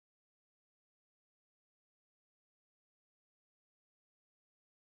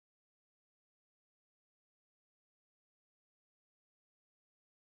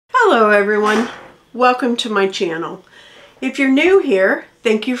Hello everyone, welcome to my channel. If you're new here,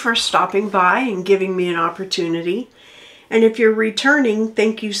 thank you for stopping by and giving me an opportunity. And if you're returning,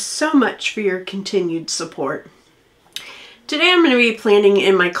 thank you so much for your continued support. Today I'm going to be planning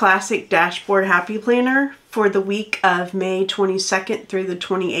in my classic dashboard happy planner for the week of May 22nd through the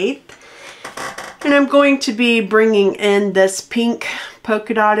 28th. And I'm going to be bringing in this pink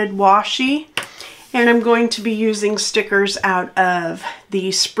polka dotted washi. And I'm going to be using stickers out of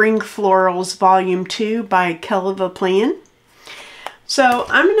the Spring Florals Volume 2 by Kell Plan. So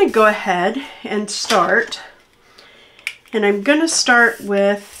I'm going to go ahead and start. And I'm going to start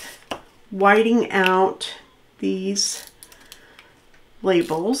with whiting out these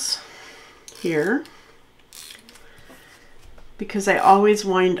labels here, because I always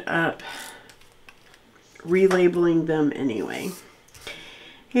wind up relabeling them anyway.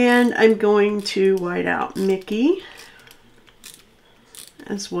 And I'm going to white out Mickey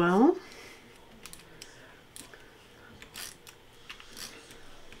as well.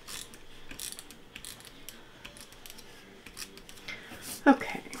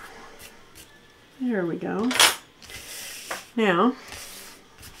 Okay, there we go. Now,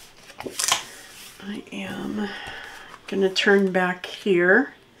 I am going to turn back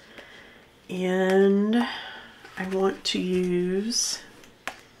here, and I want to use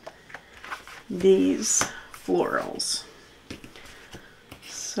these florals.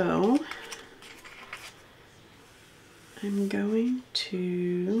 So I'm going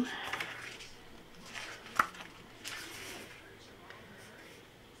to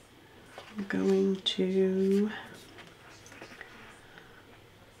I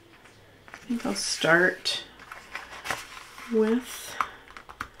think I'll start with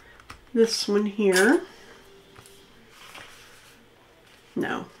this one here.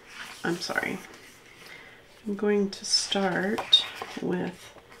 No, I'm sorry. I'm going to start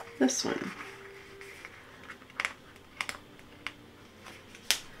with this one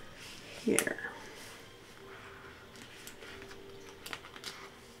here.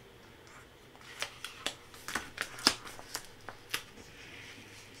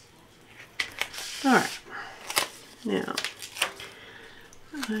 All right, now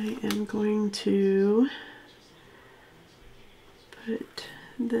I am going to put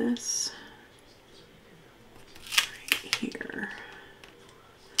this right here,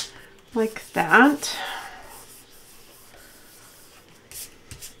 like that.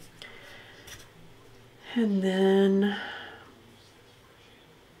 And then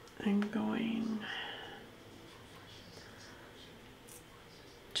I'm going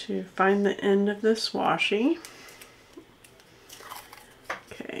to find the end of this washi.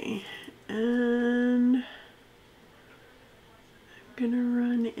 Okay, and I'm gonna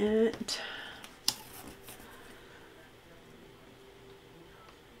run it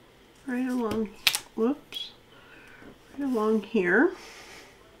right along, whoops, right along here,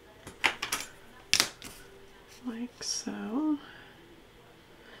 like so.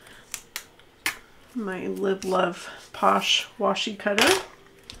 My Live Love Posh washi cutter.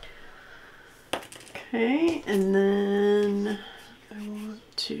 Okay, and then I want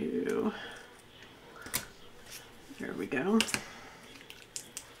to, there we go.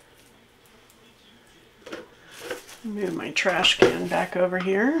 Move my trash can back over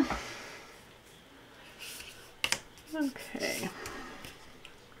here. Okay.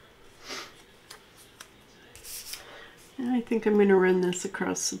 And I think I'm going to run this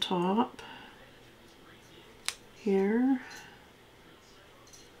across the top here.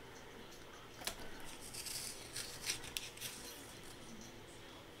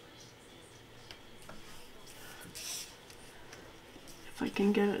 If I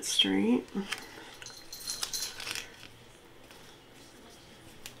can get it straight.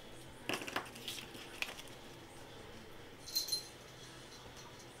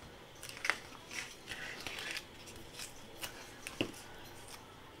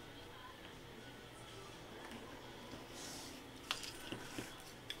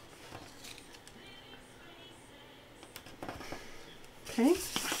 Okay.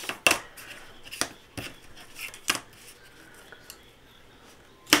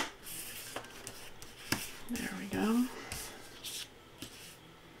 There we go.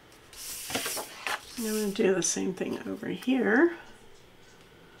 I'm going to do the same thing over here.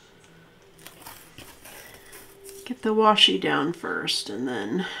 Get the washi down first and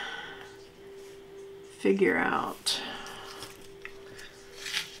then figure out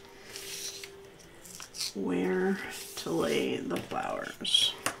where to lay the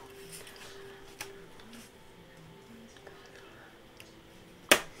flowers.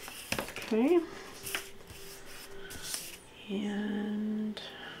 Okay. And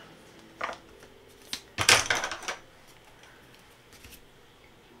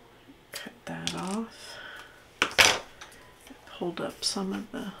off. Hold up some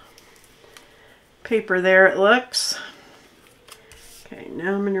of the paper there, it looks. Okay,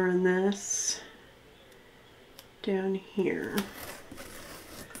 now I'm going to run this down here.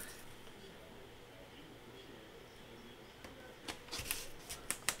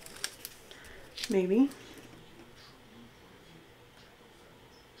 Maybe.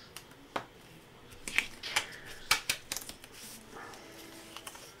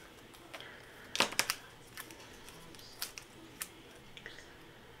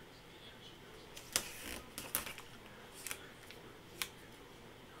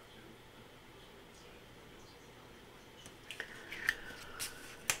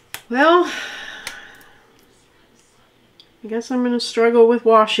 Well, I guess I'm going to struggle with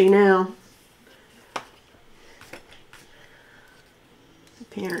washi now.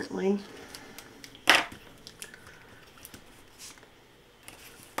 Apparently.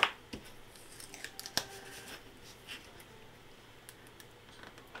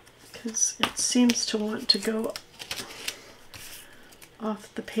 Because it seems to want to go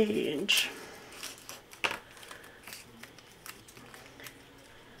off the page.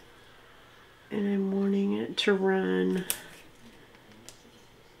 And I'm wanting it to run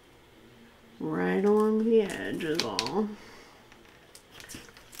right along the edge is all.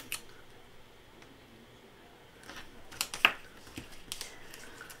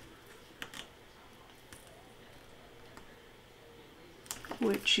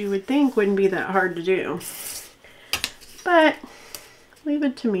 Which you would think wouldn't be that hard to do. But leave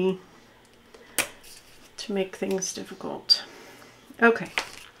it to me to make things difficult. Okay.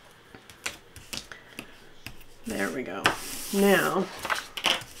 There we go. Now,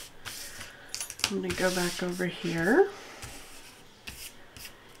 I'm going to go back over here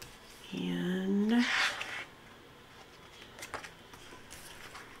and I'm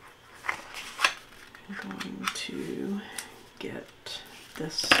going to get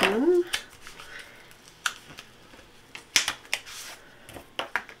this one.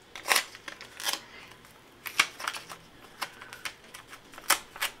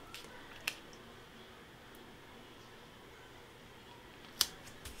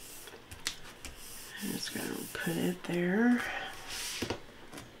 I'm just going to put it there.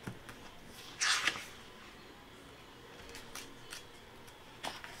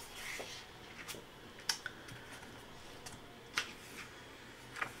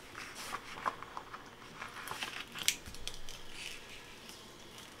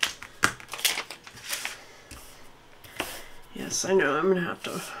 Yes, I know I'm going to have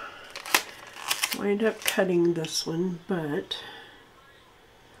to wind up cutting this one, but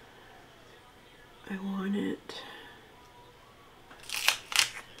I want it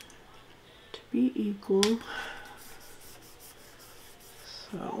to be equal.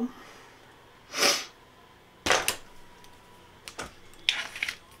 So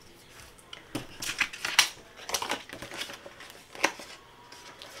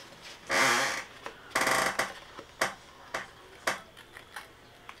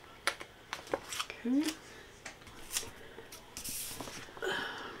okay.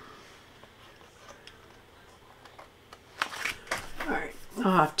 Alright,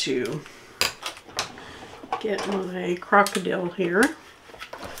 I'll have to get my crocodile here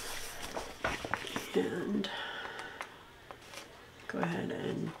and go ahead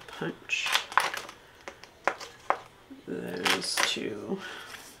and punch those two.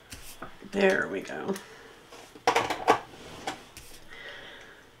 There we go.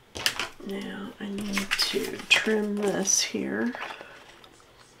 Now I need to trim this here.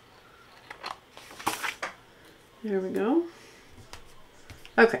 There we go.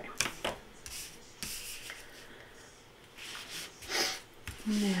 Okay.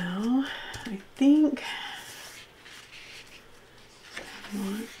 Now I think I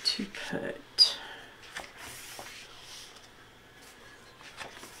want to put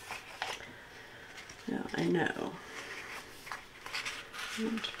I know. I'm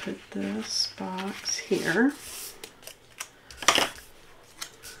going to put this box here.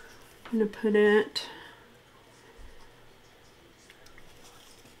 I'm going to put it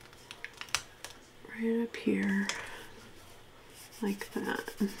right up here, like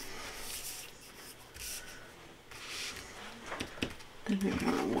that. Then I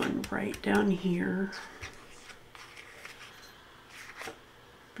want one right down here,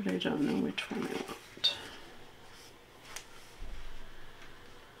 but I don't know which one I want.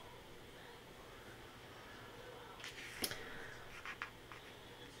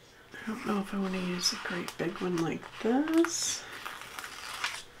 I don't know if I want to use a great big one like this.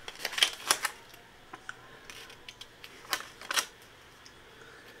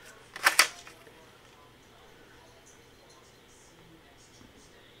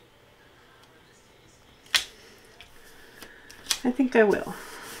 I think I will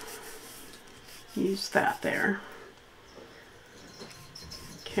use that there.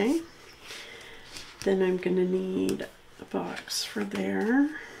 Okay, then I'm going to need a box for there.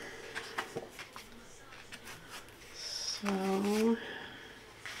 So I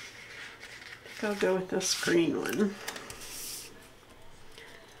think I'll go with this green one.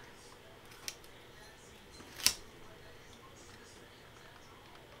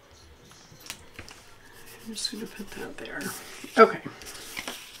 I'm just going to put that there. Okay.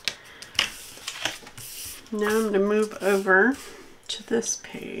 Now I'm going to move over to this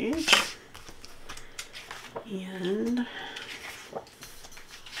page, and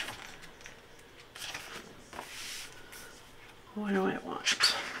what do I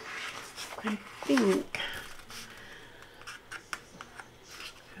want? I think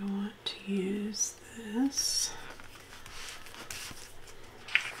I want to use this.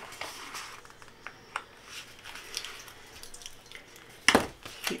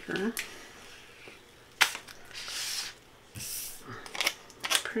 Here.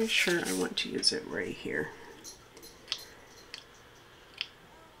 Pretty sure I want to use it right here.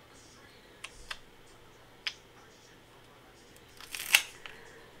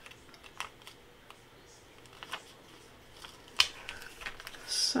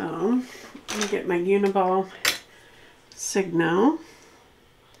 So I'm going to get my Uniball Signo,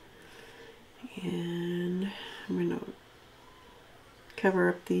 and I'm going to cover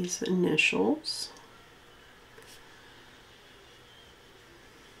up these initials.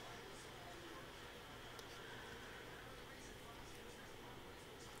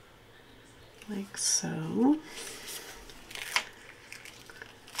 Like so. And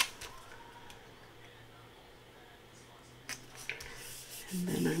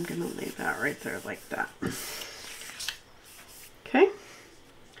then I'm going to lay that right there like that. Okay.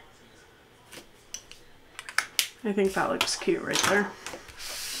 I think that looks cute right there.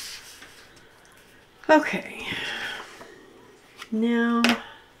 Okay. Now, I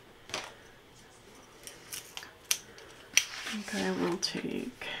think I will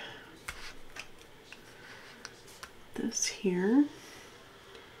take this here,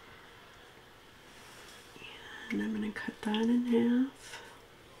 and I'm going to cut that in half,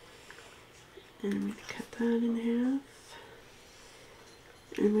 and I'm going to cut that in half,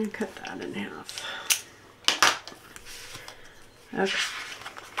 and I'm going to cut that in half. Okay,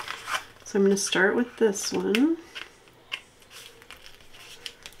 so I'm going to start with this one.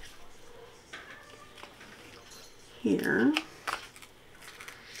 Here.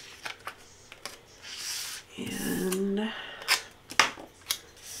 And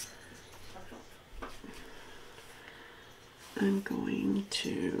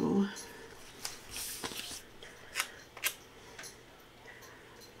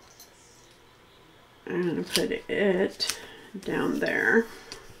I'm going to put it down there.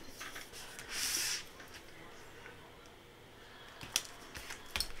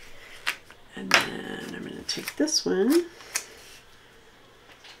 And then I'm going to take this one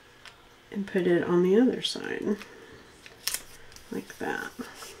and put it on the other side, like that.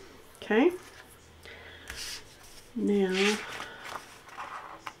 Okay. Now,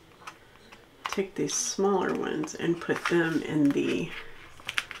 take these smaller ones and put them in the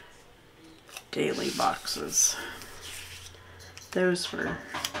daily boxes. Those were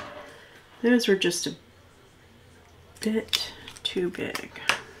just a bit too big.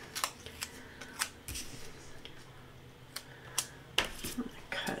 I'm gonna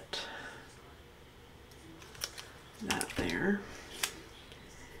cut that there.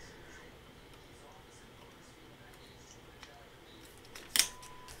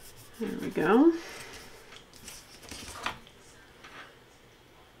 There we go.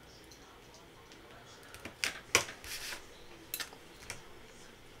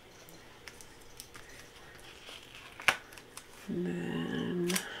 And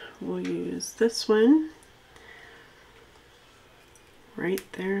then we'll use this one right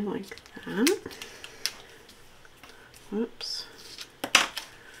there like that. Whoops.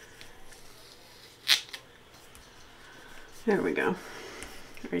 There we go.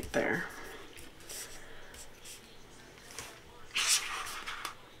 Right there.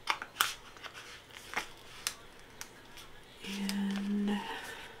 And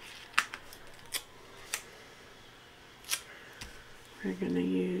we're going to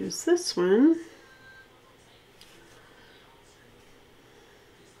use this one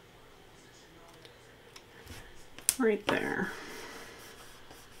right there.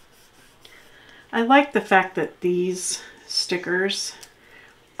 I like the fact that these stickers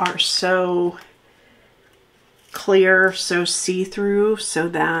are so clear, so see-through, so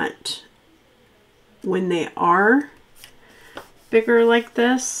that when they are bigger like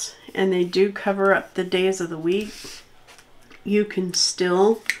this, and they do cover up the days of the week, you can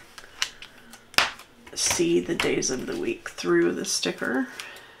still see the days of the week through the sticker.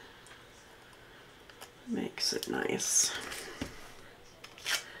 Makes it nice.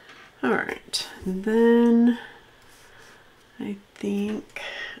 All right, then I think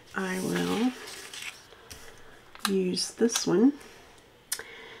I will use this one,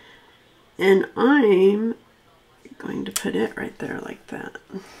 and I'm going to put it right there like that.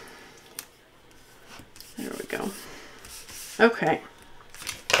 There we go. Okay.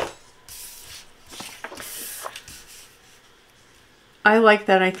 I like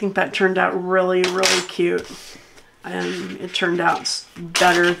that. I think that turned out really, really cute. And it turned out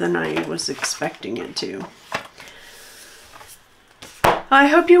better than I was expecting it to. I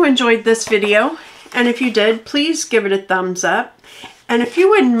hope you enjoyed this video. And if you did, please give it a thumbs up. And if you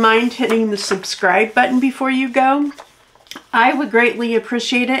wouldn't mind hitting the subscribe button before you go, I would greatly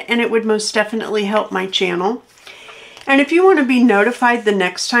appreciate it, and it would most definitely help my channel. And if you want to be notified the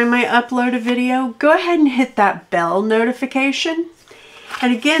next time I upload a video, go ahead and hit that bell notification.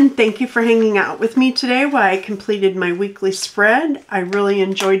 And again, thank you for hanging out with me today while I completed my weekly spread. I really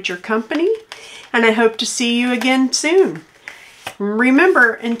enjoyed your company, and I hope to see you again soon.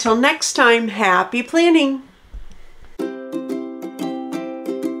 Remember, until next time, happy planning!